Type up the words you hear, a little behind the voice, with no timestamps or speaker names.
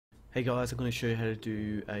Hey guys, I'm going to show you how to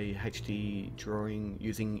do a HD drawing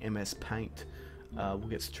using MSPaint. We'll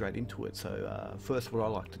get straight into it. So first what I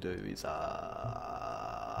like to do is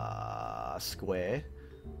square.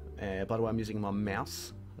 By the way, I'm using my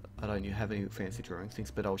mouse. I don't have any fancy drawing things,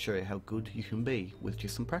 but I'll show you how good you can be with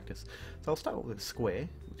just some practice. So I'll start with a square.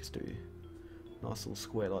 We'll just do a nice little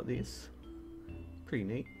square like this. Pretty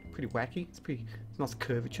neat, pretty wacky. It's nice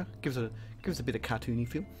curvature. Gives it a bit of cartoony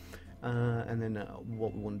feel. And then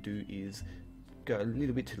what we want to do is go a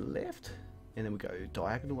little bit to the left, and then we go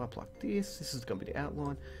diagonal up like this. This is going to be the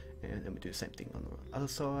outline, and then we do the same thing on the other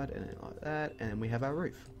side, and then like that, and then we have our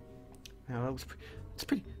roof. Now that was it's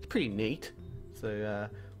pretty neat. So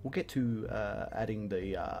we'll get to adding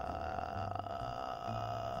the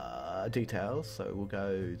details. So we'll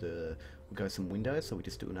go some windows. So we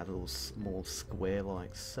just do another little small square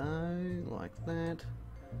like so, like that,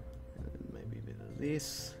 and then maybe a bit of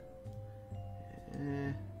this.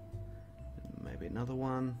 Maybe another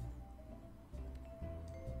one,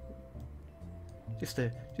 just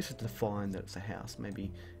to define that it's a house.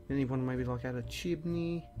 Maybe anyone like add a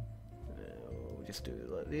chimney. We'll just do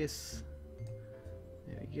it like this.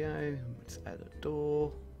 There we go. Let's add a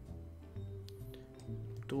door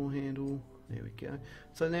handle. There we go.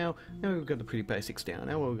 So now we've got the pretty basics down.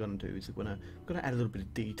 Now what we're going to do is we're going to add a little bit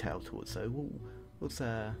of detail to it. So we'll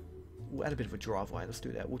add a bit of a driveway. Let's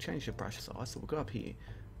do that. We'll change the brush size. So we'll go up here.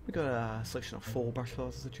 We've got a selection of 4 brush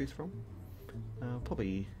sizes to choose from.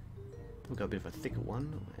 Probably we'll go a bit of a thicker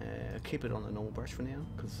one. Keep it on the normal brush for now,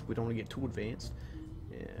 because we don't want to get too advanced.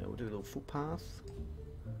 We'll do a little footpath.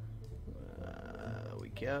 There we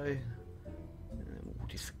go. And then we'll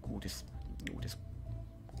just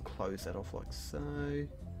close that off like so.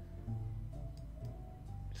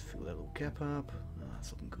 Just fill that little gap up.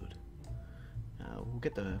 That's looking good. We'll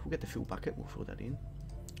get the fill bucket. We'll fill that in,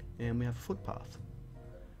 and we have a footpath.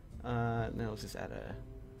 Now let's just add a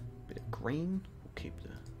bit of green. We'll keep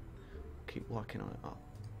liking on it. Oh,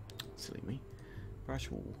 silly me.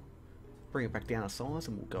 Brush. We'll bring it back down a size,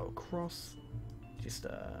 and we'll go across, just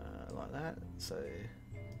like that. So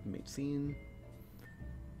it meets in.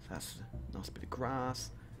 So that's a nice bit of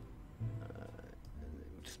grass.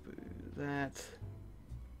 We'll just do that.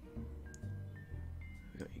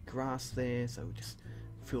 Got your grass there, so we'll just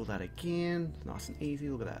fill that again, nice and easy.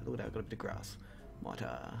 Look at that, I've got a bit of grass. Might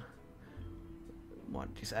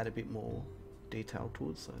just add a bit more detail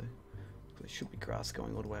to it, so there should be grass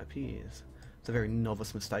going all the way up here. It's a very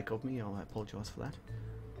novice mistake of me, I apologise for that.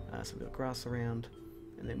 So we've got grass around,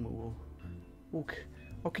 and then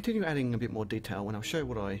I'll continue adding a bit more detail when I'll show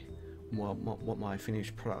what my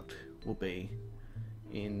finished product will be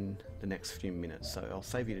in the next few minutes. So I'll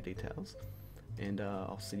save you the details, and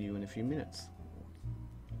I'll see you in a few minutes.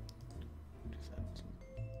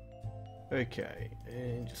 Okay,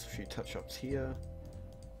 and just a few touch-ups here.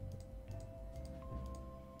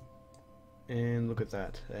 And look at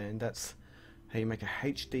that, and that's how you make a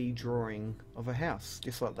HD drawing of a house,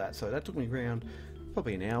 just like that. So that took me around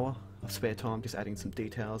probably an hour of spare time, just adding some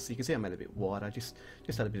details. So you can see I made it a bit wider, just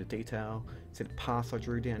add a bit of detail. See the path I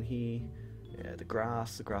drew down here, the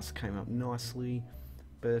grass came up nicely.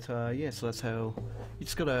 But yeah, so that's how you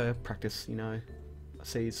just gotta practice, you know.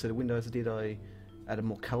 So the windows I added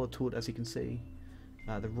more colour to it, as you can see.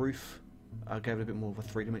 The roof, I gave it a bit more of a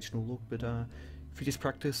 3-dimensional look, but if you just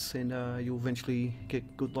practice, and you'll eventually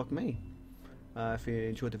get good like me. If you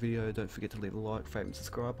enjoyed the video, don't forget to leave a like, favourite and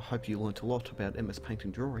subscribe. I hope you learnt a lot about MS Paint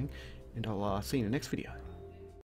and drawing, and I'll see you in the next video.